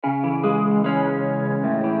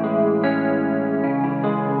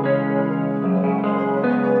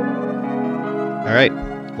All right,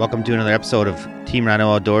 welcome to another episode of Team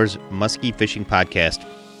Rhino Outdoors Muskie Fishing Podcast.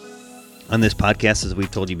 On this podcast, as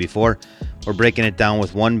we've told you before, we're breaking it down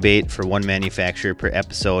with one bait for one manufacturer per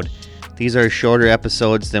episode. These are shorter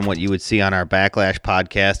episodes than what you would see on our Backlash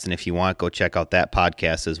podcast, and if you want, go check out that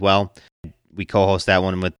podcast as well. We co-host that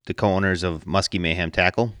one with the co-owners of Muskie Mayhem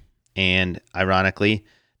Tackle, and ironically,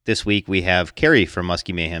 this week we have Carrie from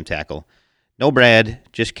Muskie Mayhem Tackle. No Brad,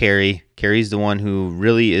 just Carrie. Carrie's the one who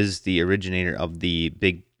really is the originator of the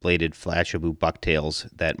big-bladed Flashabou bucktails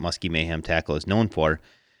that Muskie Mayhem Tackle is known for.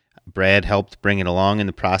 Brad helped bring it along in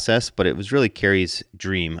the process, but it was really Carrie's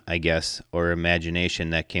dream, I guess, or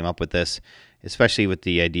imagination that came up with this, especially with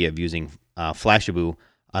the idea of using Flashabou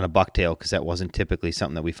on a bucktail, because that wasn't typically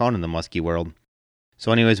something that we found in the muskie world.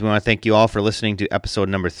 So anyways, we want to thank you all for listening to episode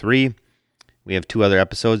number 3. We have 2 other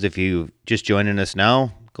episodes. If you're just joining us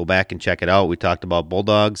now, go back and check it out. We talked about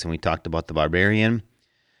bulldogs and we talked about the Barbarian.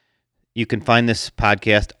 You can find this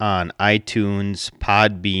podcast on iTunes,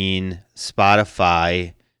 Podbean,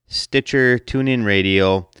 Spotify, Stitcher, TuneIn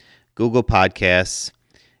Radio, Google Podcasts,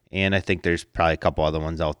 and I think there's probably a couple other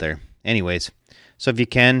ones out there. Anyways, so if you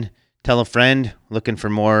can, tell a friend, looking for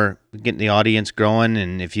more, getting the audience growing,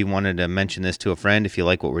 and if you wanted to mention this to a friend, if you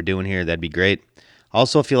like what we're doing here, that'd be great.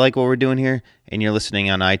 Also, if you like what we're doing here and you're listening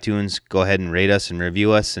on iTunes, go ahead and rate us and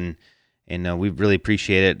review us, and we really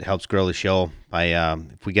appreciate it. It helps grow the show by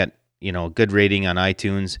if we get a good rating on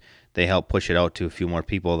iTunes, they help push it out to a few more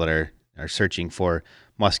people that are searching for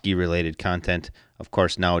muskie related content. Of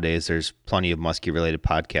course, nowadays there's plenty of muskie related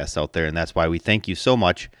podcasts out there, and that's why we thank you so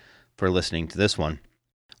much for listening to this one.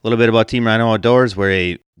 A little bit about Team Rhino Outdoors. We're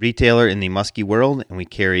a retailer in the muskie world, and we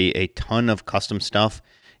carry a ton of custom stuff.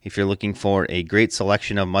 If you're looking for a great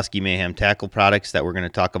selection of Muskie Mayhem tackle products that we're going to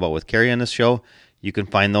talk about with Carrie on this show, you can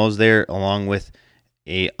find those there, along with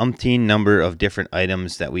a umpteen number of different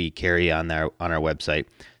items that we carry on our website.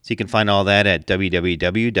 So you can find all that at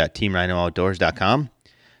www.teamrhinooutdoors.com.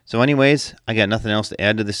 So anyways, I got nothing else to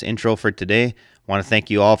add to this intro for today. I want to thank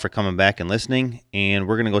you all for coming back and listening, and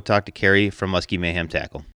we're going to go talk to Carrie from Muskie Mayhem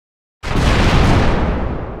Tackle.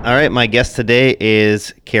 All right, my guest today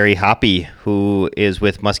is Carrie Hoppe, who is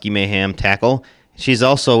with Muskie Mayhem Tackle. She's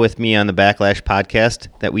also with me on the Backlash podcast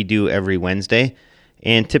that we do every Wednesday.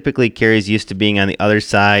 And typically, Carrie's used to being on the other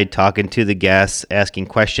side, talking to the guests, asking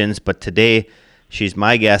questions. But today, she's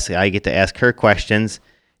my guest. I get to ask her questions.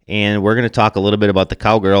 And we're going to talk a little bit about the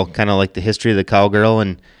cowgirl, kind of like the history of the cowgirl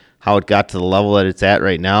and how it got to the level that it's at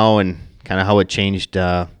right now, and kind of how it changed,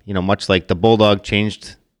 much like the bulldog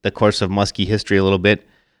changed the course of muskie history a little bit.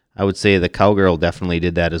 I would say the cowgirl definitely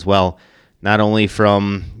did that as well. Not only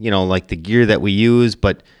from, like the gear that we use,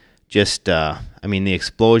 but just, the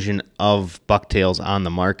explosion of bucktails on the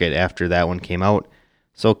market after that one came out.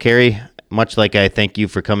 So, Carrie, much like I thank you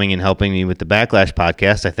for coming and helping me with the Backlash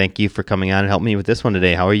podcast, I thank you for coming on and helping me with this one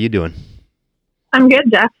today. How are you doing? I'm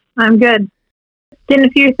good, Jeff. I'm good. Getting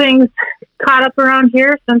a few things caught up around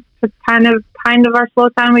here since it's kind of our slow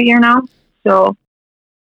time of year now. So,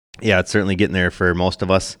 yeah, it's certainly getting there for most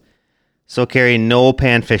of us. So, Carrie, no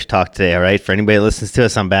panfish talk today, all right? For anybody that listens to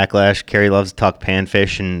us on Backlash, Carrie loves to talk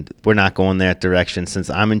panfish, and we're not going that direction since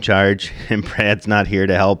I'm in charge and Brad's not here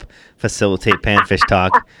to help facilitate panfish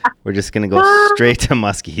talk. We're just going to go straight to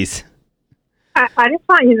muskies. I just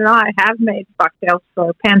want you to know I have made bucktails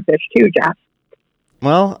for panfish too, Jeff.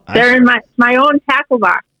 Well, they're in my own tackle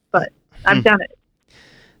box, but I've done it.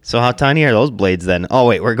 So how tiny are those blades then? Oh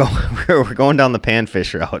wait, we're going down the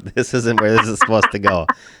panfish route. This isn't where this is supposed to go.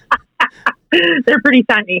 They're pretty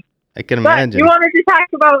tiny. I can imagine. You wanted to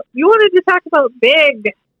talk about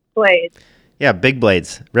big blades. Yeah, big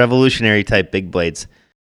blades, revolutionary type big blades.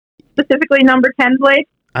 Specifically, number 10 blades.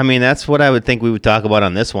 That's what I would think we would talk about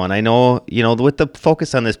on this one. I know, with the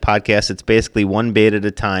focus on this podcast, it's basically one bait at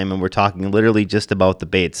a time, and we're talking literally just about the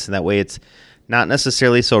baits. That way, it's not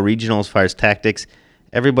necessarily so regional as far as tactics.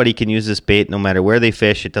 Everybody can use this bait no matter where they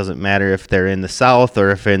fish. It doesn't matter if they're in the south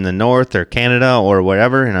or if they're in the north or Canada or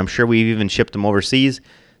whatever, and I'm sure we've even shipped them overseas.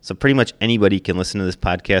 So pretty much anybody can listen to this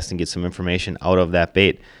podcast and get some information out of that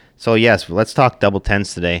bait. So yes, let's talk double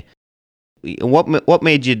tens today. What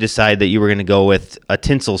made you decide that you were going to go with a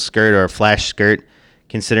tinsel skirt or a flash skirt,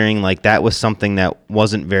 considering like that was something that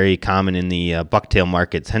wasn't very common in the bucktail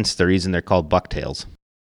markets, hence the reason they're called bucktails?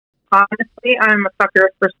 Honestly, I'm a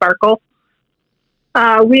sucker for sparkle.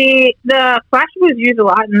 The flash was used a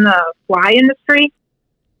lot in the fly industry.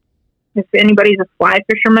 If anybody's a fly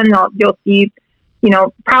fisherman, you'll see,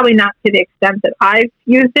 probably not to the extent that I've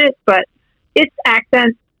used it, but it's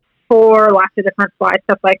accents for lots of different fly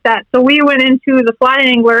stuff like that. So we went into the fly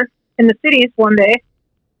angler in the cities one day,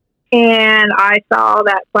 And I saw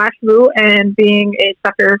that Flashabou, and being a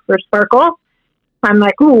sucker for sparkle, I'm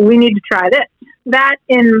like, ooh, we need to try this. That,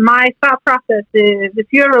 in my thought process, is if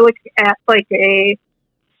you ever look at like a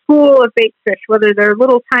school of bait fish, whether they're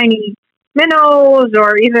little tiny minnows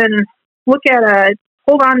or even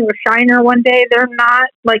hold on to a shiner one day, they're not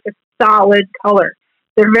like a solid color.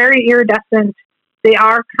 They're very iridescent. They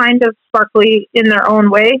are kind of sparkly in their own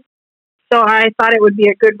way. So I thought it would be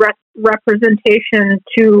a good representation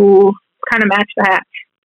to kind of match the hatch.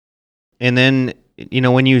 And then,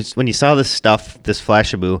 when you saw this stuff, this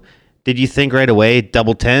Flashabou, did you think right away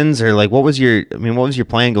double tens, or like what was your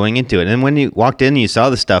plan going into it? And when you walked in and you saw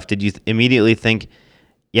the stuff, did you immediately think,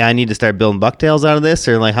 yeah, I need to start building bucktails out of this,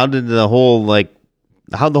 or like how'd the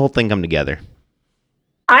whole thing come together?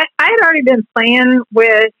 I had already been playing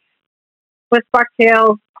with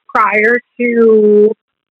bucktails prior to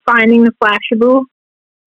finding the Flashabou.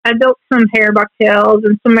 I built some hair bucktails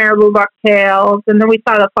and some marabou bucktails, and then we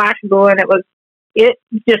saw the Flashabou, and it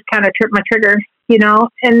just kind of tripped my trigger,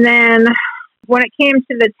 And then when it came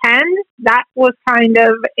to the 10, that was kind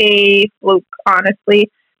of a fluke, honestly.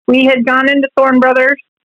 We had gone into Thorne Brothers,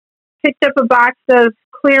 picked up a box of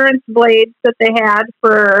clearance blades that they had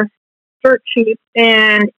for dirt cheap,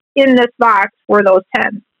 and in this box were those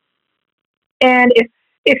 10s. And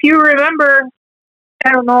if you remember,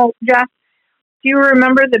 I don't know, Jeff, do you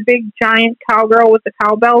remember the big giant cowgirl with the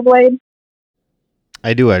cowbell blade?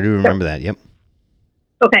 I do remember that, yep.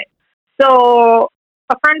 Okay. So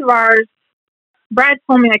a friend of ours, Brad,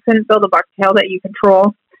 told me I couldn't build a bucktail that you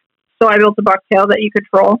control. So I built a bucktail that you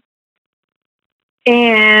control.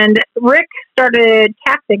 And Rick started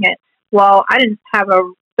casting it. Well, I didn't have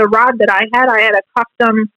the rod that I had a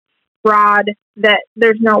custom rod that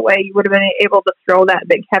there's no way you would have been able to throw that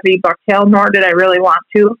big heavy bucktail, nor did I really want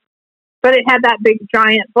to. But it had that big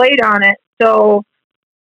giant blade on it. So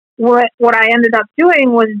what I ended up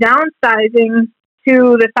doing was downsizing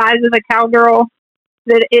to the size of the cowgirl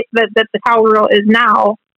that the cowgirl is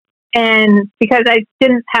now. And because I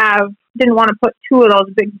didn't want to put two of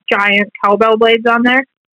those big giant cowbell blades on there,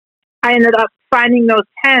 I ended up finding those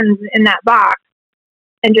 10s in that box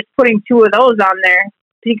and just putting two of those on there,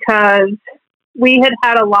 because we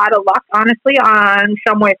had a lot of luck, honestly, on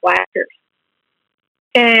Shumway flashers.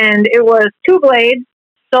 And it was two blades,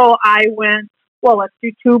 so I went, well, let's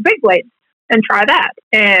do two big blades and try that.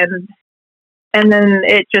 And then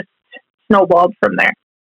it just snowballed from there.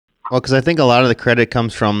 Well, because I think a lot of the credit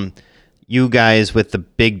comes from you guys with the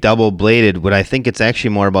big double bladed, but I think it's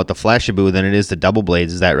actually more about the Flashabou than it is the double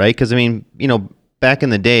blades. Is that right? Because, back in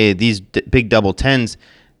the day, these big double 10s,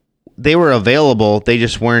 they were available. They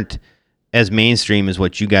just weren't as mainstream as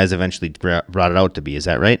what you guys eventually brought it out to be. Is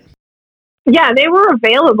that right? Yeah, they were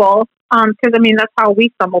available because, that's how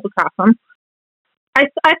we stumbled across them. I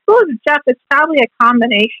suppose, Jeff, it's probably a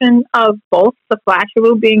combination of both, the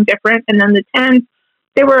Flashabou being different and then the 10s.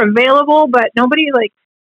 They were available, but nobody,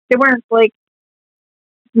 they weren't,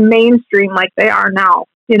 mainstream like they are now,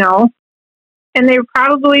 And they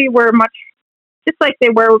probably were much, just like they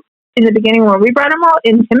were in the beginning when we brought them out,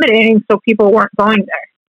 intimidating, so people weren't going there.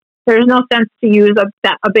 There's no sense to use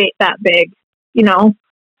a bait that big, And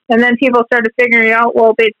then people started figuring out,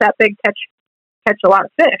 well, baits that big catch a lot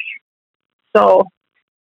of fish. So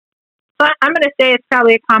I'm going to say it's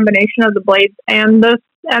probably a combination of the blades and the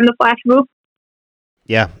Flashabou.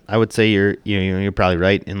 Yeah, I would say you're probably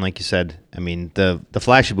right. And like you said, the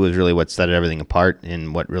Flashabou is really what set everything apart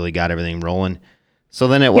and what really got everything rolling. So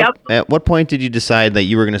then at what point did you decide that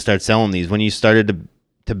you were going to start selling these? When you started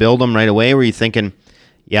to build them right away, were you thinking,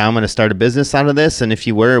 yeah, I'm going to start a business out of this? And if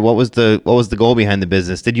you were, what was the goal behind the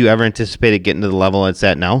business? Did you ever anticipate it getting to the level it's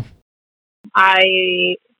at now?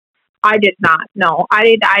 I did not. No,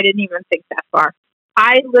 I didn't even think that far.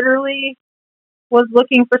 I literally was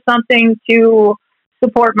looking for something to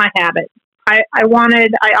support my habit. I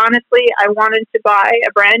honestly wanted to buy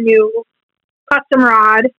a brand new custom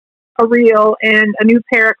rod, a reel, and a new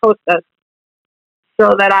pair of Costas,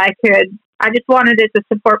 so that I just wanted it to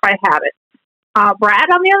support my habit. Brad,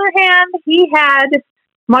 on the other hand, he had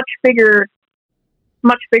much bigger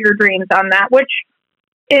dreams on that, which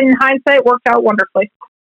in hindsight worked out wonderfully.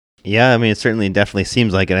 Yeah, it certainly definitely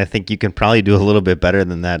seems like it. I think you can probably do a little bit better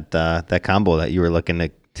than that combo that you were looking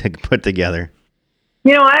to put together.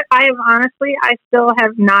 I honestly, I still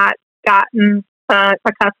have not gotten a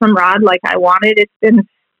custom rod like I wanted. It's been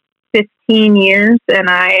 15 years, and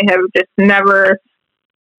I have just never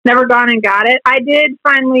gone and got it. I did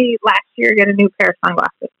finally last year get a new pair of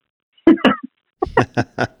sunglasses.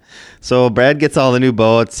 So Brad gets all the new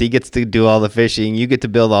boats. He gets to do all the fishing. You get to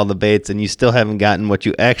build all the baits, and you still haven't gotten what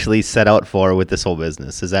you actually set out for with this whole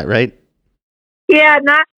business. Is that right? Yeah,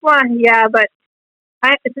 not fun. Yeah, but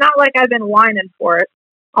it's not like I've been whining for it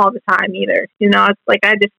all the time either. It's like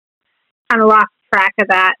I just kind of lost track of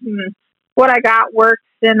that, and what I got works,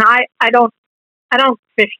 and I don't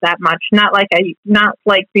fish that much. Not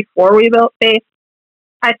like before we built baits.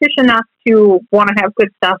 I fish enough to want to have good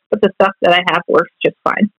stuff, but the stuff that I have works just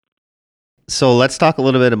fine. So let's talk a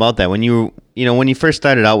little bit about that. When when you first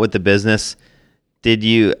started out with the business, did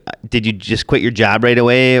you just quit your job right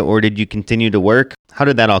away, or did you continue to work? How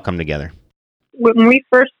did that all come together? When we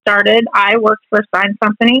first started, I worked for a sign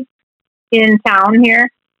company in town here,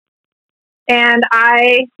 and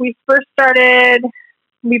we first started.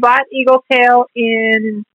 We bought Eagle Tail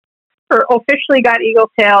or officially got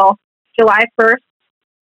Eagle Tail July 1st,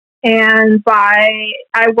 and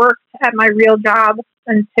I worked at my real job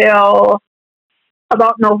until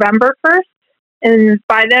about November 1st, and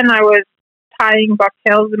by then I was tying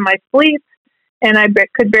bucktails in my sleep, and I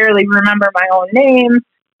could barely remember my own name,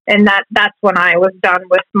 and that's when I was done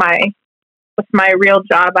with my real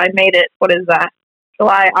job. I made it. What is that?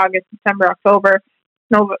 July, August, September, October.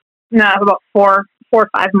 No, about 4 or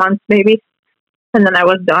 5 months maybe, and then I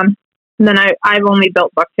was done. And then I've only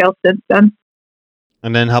built bucktails since then.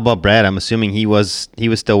 And then how about Brad? I'm assuming he was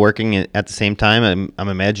still working at the same time. I'm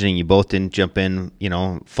imagining you both didn't jump in,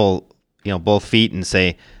 full, both feet and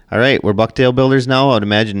say, all right, we're bucktail builders now. I would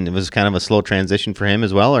imagine it was kind of a slow transition for him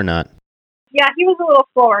as well, or not? Yeah, he was a little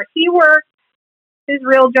slower. He worked his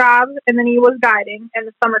real job, and then he was guiding in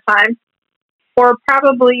the summertime for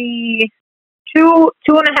probably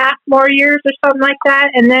 2.5 more years or something like that.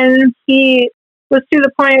 And then he was to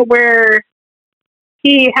the point where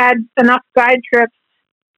he had enough guide trips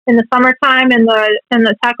in the summertime, and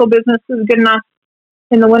the tackle business was good enough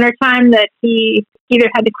in the wintertime that he either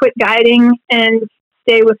had to quit guiding and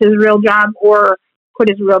stay with his real job, or quit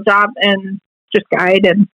his real job and just guide.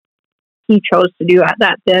 And he chose to do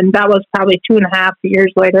that then. That was probably 2.5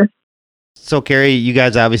 years later. So, Carrie, you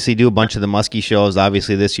guys obviously do a bunch of the muskie shows.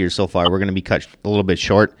 Obviously, this year so far, we're going to be cut a little bit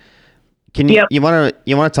short. Can you you want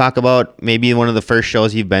to talk about maybe one of the first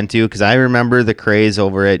shows you've been to? Because I remember the craze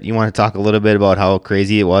over it. You want to talk a little bit about how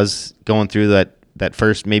crazy it was going through that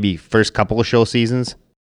first couple of show seasons?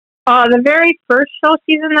 The very first show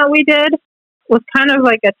season that we did was kind of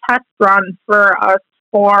like a test run for us,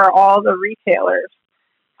 for all the retailers.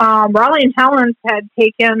 Raleigh and Helens had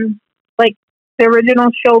taken like the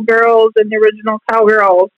original Showgirls and the original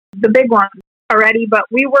Cowgirls, the big ones already, but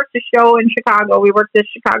we worked a show in Chicago. We worked this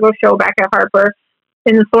Chicago show back at Harper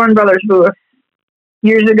in the Thorne Brothers booth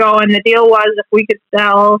years ago, and the deal was if we could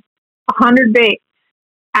sell 100 baits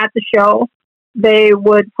at the show, they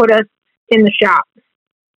would put us in the shop.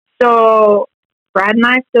 So Brad and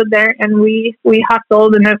I stood there and we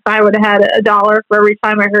hustled, and if I would have had $1 for every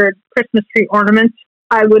time I heard Christmas tree ornaments,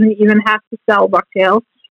 I wouldn't even have to sell bucktails.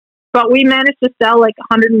 But we managed to sell like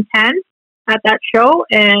 110 at that show,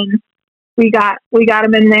 and we got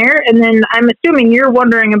them in there. And then I'm assuming you're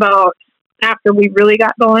wondering about after we really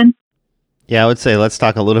got going. Yeah, I would say let's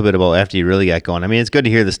talk a little bit about after you really got going. I mean, it's good to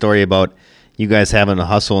hear the story about you guys having a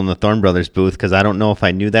hustle in the Thorne Brothers booth, because I don't know if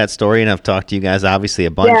I knew that story, and I've talked to you guys obviously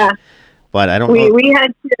a bunch. Yeah. But I don't know. We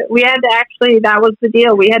had to actually, that was the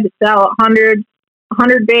deal. We had to sell 100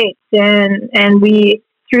 baits, and we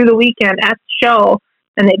through the weekend at the show,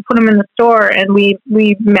 and they'd put them in the store, and we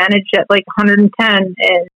managed at like 110, and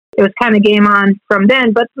it was kind of game on from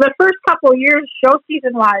then. But the first couple of years, show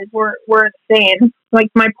season wise, were insane. Like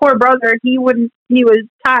my poor brother, he was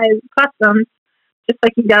tied customs just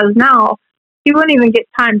like he does now. He wouldn't even get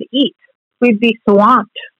time to eat. We'd be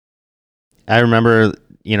swamped. I remember,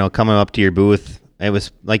 coming up to your booth, it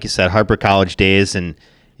was, like you said, Harper College days, and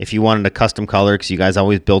if you wanted a custom color, because you guys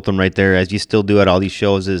always built them right there, as you still do at all these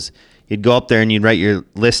shows, is you'd go up there and you'd write your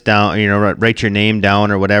list down, write your name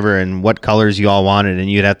down or whatever, and what colors you all wanted,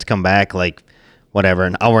 and you'd have to come back like, whatever,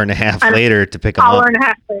 an hour and a half later to pick them up. Hour and a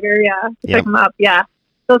half later, yeah, to pick them up, yeah.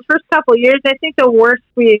 Those first couple of years, I think the worst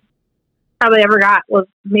we probably ever got was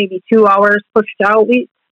maybe 2 hours pushed out. We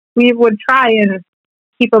would try and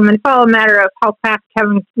keep them, and it's all a matter of how fast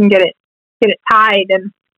Kevin can get it tied,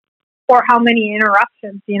 and or how many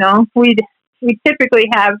interruptions. We typically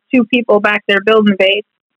have 2 people back there building baits,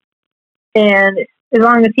 and as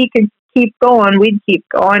long as he could keep going, we'd keep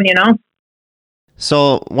going.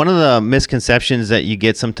 So one of the misconceptions that you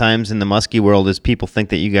get sometimes in the muskie world is people think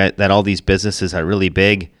that all these businesses are really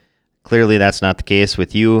big. Clearly, that's not the case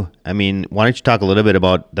with you. I mean, why don't you talk a little bit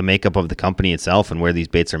about the makeup of the company itself and where these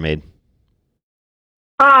baits are made?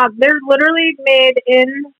 They're literally made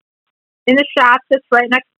in the shop that's right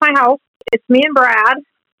next to my house. It's me and Brad,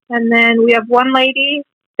 and then we have one lady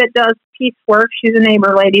that does piecework. She's a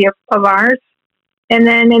neighbor lady of ours. And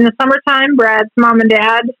then in the summertime, Brad's mom and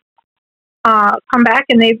dad come back,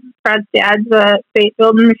 and Brad's dad's a bait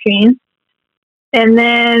building machine. And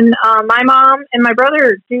then my mom and my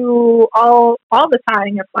brother do all the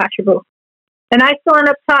tying of Flashabou. And I still end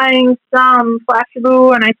up tying some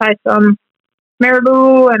Flashabou, and I tie some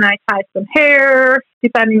marabou, and I tie some hair,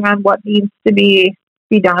 depending on what needs to be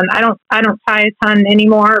done. I don't tie a ton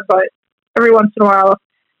anymore, but every once in a while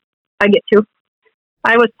I get to.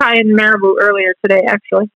 I was tying marabou earlier today,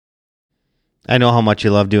 actually. I know how much you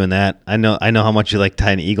love doing that. I know how much you like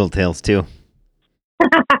tying eagle tails too.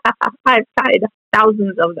 I've tied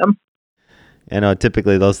thousands of them. I know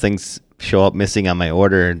typically those things show up missing on my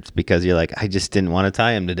order. It's because you're like, I just didn't want to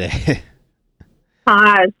tie them today.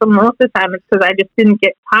 So most of the time it's because I just didn't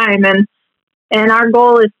get time, and our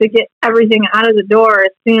goal is to get everything out of the door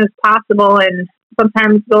as soon as possible, and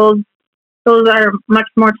sometimes those are much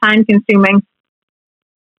more time consuming.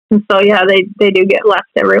 And so yeah, they do get left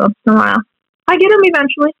every once in a while. I get them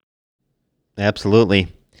eventually.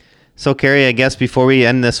 Absolutely. So Carrie, I guess before we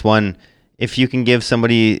end this one, if you can give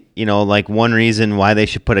somebody, like one reason why they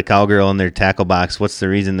should put a cowgirl in their tackle box, what's the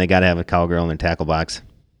reason they got to have a cowgirl in their tackle box?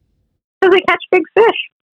 Because they catch big fish.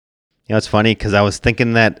 It's funny because I was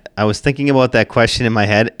thinking about that question in my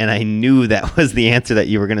head, and I knew that was the answer that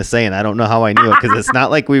you were going to say, and I don't know how I knew it because it's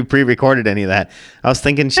not like we pre-recorded any of that. I was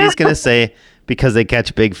thinking she's going to say because they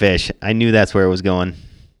catch big fish. I knew that's where it was going.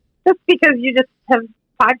 Just because you just have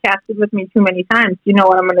podcasted with me too many times, you know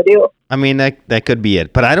what I'm going to do. I mean, that could be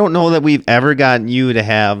it, but I don't know that we've ever gotten you to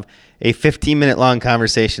have a 15-minute long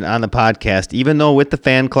conversation on the podcast, even though with the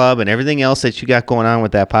fan club and everything else that you got going on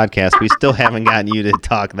with that podcast, we still haven't gotten you to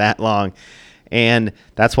talk that long. And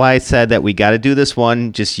that's why I said that we got to do this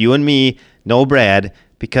one, just you and me, no Brad,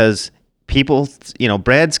 because people,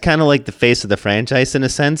 Brad's kind of like the face of the franchise in a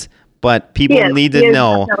sense, but people need to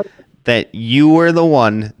know that you were the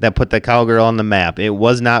one that put the cowgirl on the map. It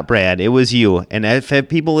was not Brad. It was you. And if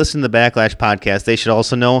people listen to the Backlash podcast, they should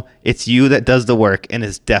also know it's you that does the work, and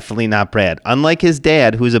it's definitely not Brad. Unlike his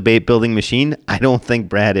dad, who's a bait building machine, I don't think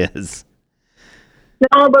Brad is.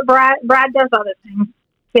 No, but Brad does other things.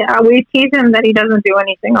 Yeah, we tease him that he doesn't do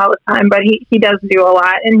anything all the time, but he does do a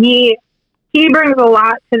lot. And he brings a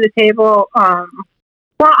lot to the table, on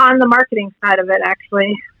the marketing side of it,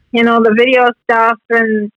 actually. The video stuff,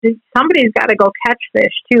 and somebody's got to go catch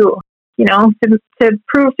fish too, to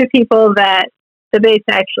prove to people that the baits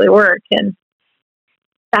actually work, and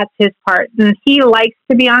that's his part. And he likes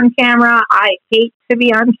to be on camera. I hate to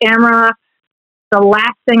be on camera. The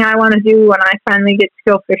last thing I want to do when I finally get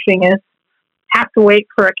to go fishing is have to wait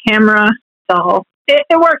for a camera. So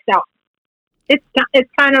it works out. It's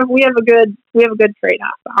kind of, we have a good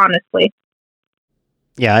trade-off, honestly.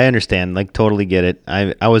 Yeah, I understand. Totally get it.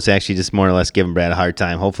 I was actually just more or less giving Brad a hard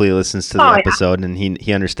time. Hopefully he listens to the episode and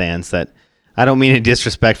he understands that. I don't mean any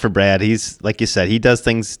disrespect for Brad. He's, like you said, he does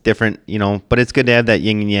things different, but it's good to have that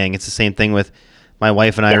yin and yang. It's the same thing with my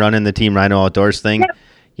wife and I running the Team Rhino Outdoors thing.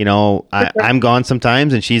 I'm gone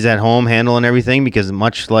sometimes and she's at home handling everything because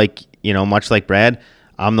much like Brad,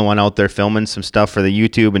 I'm the one out there filming some stuff for the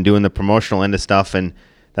YouTube and doing the promotional end of stuff, and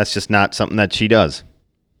that's just not something that she does.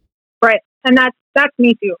 Right. And that's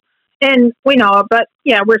me too. And we know, but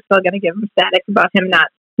yeah, we're still going to give him static about him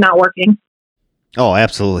not working. Oh,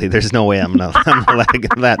 absolutely. There's no way I'm gonna let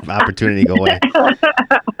that opportunity go away.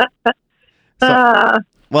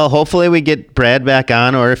 Well, hopefully we get Brad back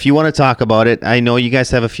on, or if you want to talk about it, I know you guys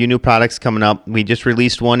have a few new products coming up. We just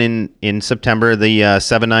released one in September, the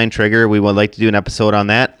 7.9 trigger. We would like to do an episode on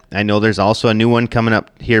that. I know there's also a new one coming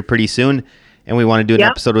up here pretty soon, and we want to do an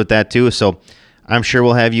episode with that too. So I'm sure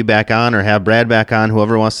we'll have you back on, or have Brad back on,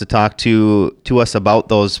 whoever wants to talk to us about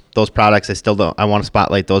those products. I want to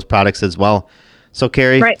spotlight those products as well. So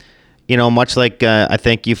Carrie, much like I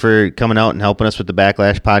thank you for coming out and helping us with the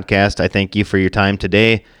Backlash podcast. I thank you for your time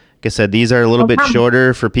today. Like I said, these are a little bit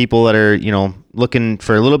shorter for people that are, looking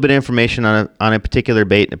for a little bit of information on a particular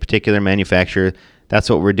bait and a particular manufacturer. That's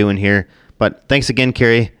what we're doing here. But thanks again,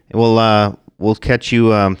 Carrie. We'll catch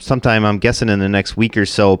you sometime, I'm guessing, in the next week or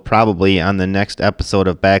so, probably on the next episode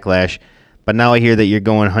of Backlash. But now I hear that you're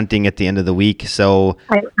going hunting at the end of the week, so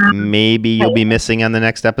maybe you'll be missing on the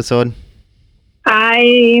next episode?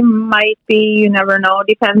 I might be. You never know.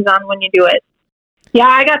 Depends on when you do it. Yeah,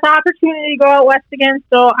 I got the opportunity to go out west again,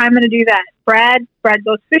 so I'm going to do that. Brad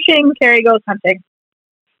goes fishing, Carrie goes hunting.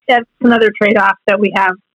 That's another trade-off that we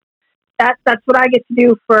have. That's what I get to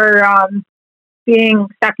do for being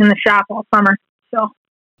stuck in the shop all summer. So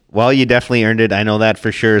Well, you definitely earned it. I know that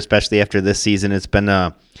for sure, especially after this season. It's been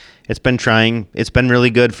trying. It's been really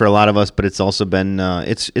good for a lot of us, but it's also been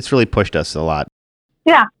it's really pushed us a lot.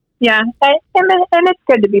 Yeah, and it's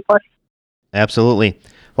good to be pushed. Absolutely.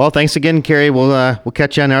 Well, thanks again, Carrie. We'll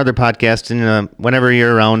catch you on our other podcast, and whenever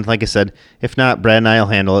you're around, like I said. If not, Brad and I'll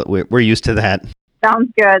handle it. We're used to that.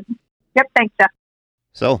 Sounds good. Yep, thanks, Jeff.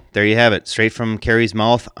 So there you have it, straight from Carrie's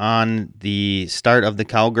mouth on the start of the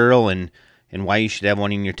Cowgirl and why you should have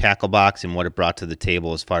one in your tackle box and what it brought to the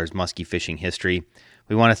table as far as muskie fishing history.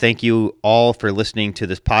 We want to thank you all for listening to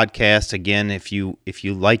this podcast. Again, if you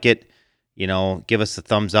like it, give us a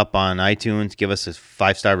thumbs up on iTunes, give us a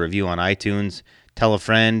 5-star review on iTunes, tell a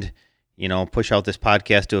friend, push out this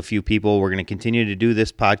podcast to a few people. We're going to continue to do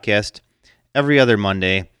this podcast every other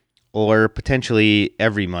Monday or potentially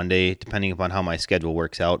every Monday, depending upon how my schedule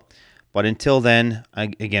works out. But until then,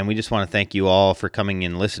 again, we just want to thank you all for coming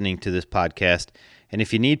and listening to this podcast. And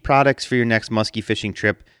if you need products for your next muskie fishing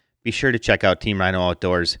trip, be sure to check out Team Rhino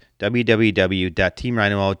Outdoors.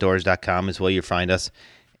 www.teamrhinooutdoors.com is where you'll find us.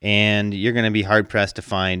 And you're going to be hard-pressed to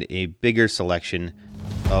find a bigger selection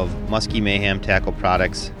of Muskie Mayhem tackle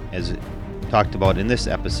products, as talked about in this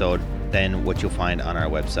episode, than what you'll find on our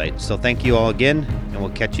website. So thank you all again, and we'll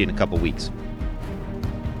catch you in a couple weeks.